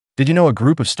Did you know a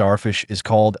group of starfish is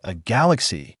called a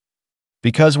galaxy?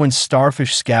 Because when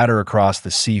starfish scatter across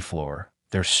the seafloor,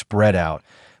 they're spread out.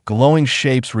 Glowing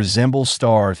shapes resemble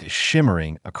stars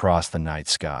shimmering across the night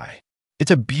sky. It's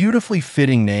a beautifully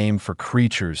fitting name for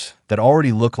creatures that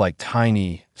already look like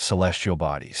tiny celestial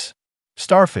bodies.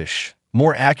 Starfish,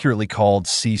 more accurately called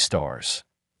sea stars,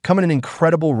 come in an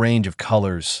incredible range of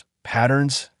colors,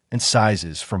 patterns, and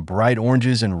sizes from bright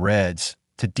oranges and reds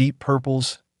to deep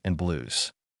purples and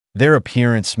blues. Their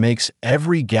appearance makes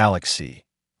every galaxy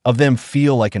of them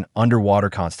feel like an underwater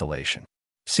constellation.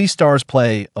 Sea stars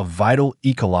play a vital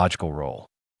ecological role.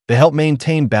 They help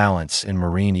maintain balance in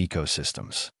marine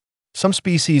ecosystems. Some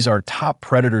species are top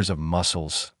predators of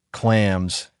mussels,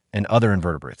 clams, and other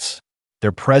invertebrates.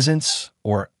 Their presence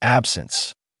or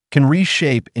absence can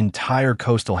reshape entire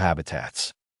coastal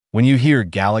habitats. When you hear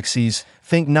galaxies,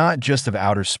 think not just of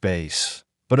outer space,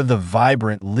 but of the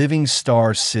vibrant living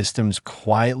star systems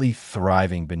quietly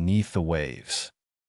thriving beneath the waves.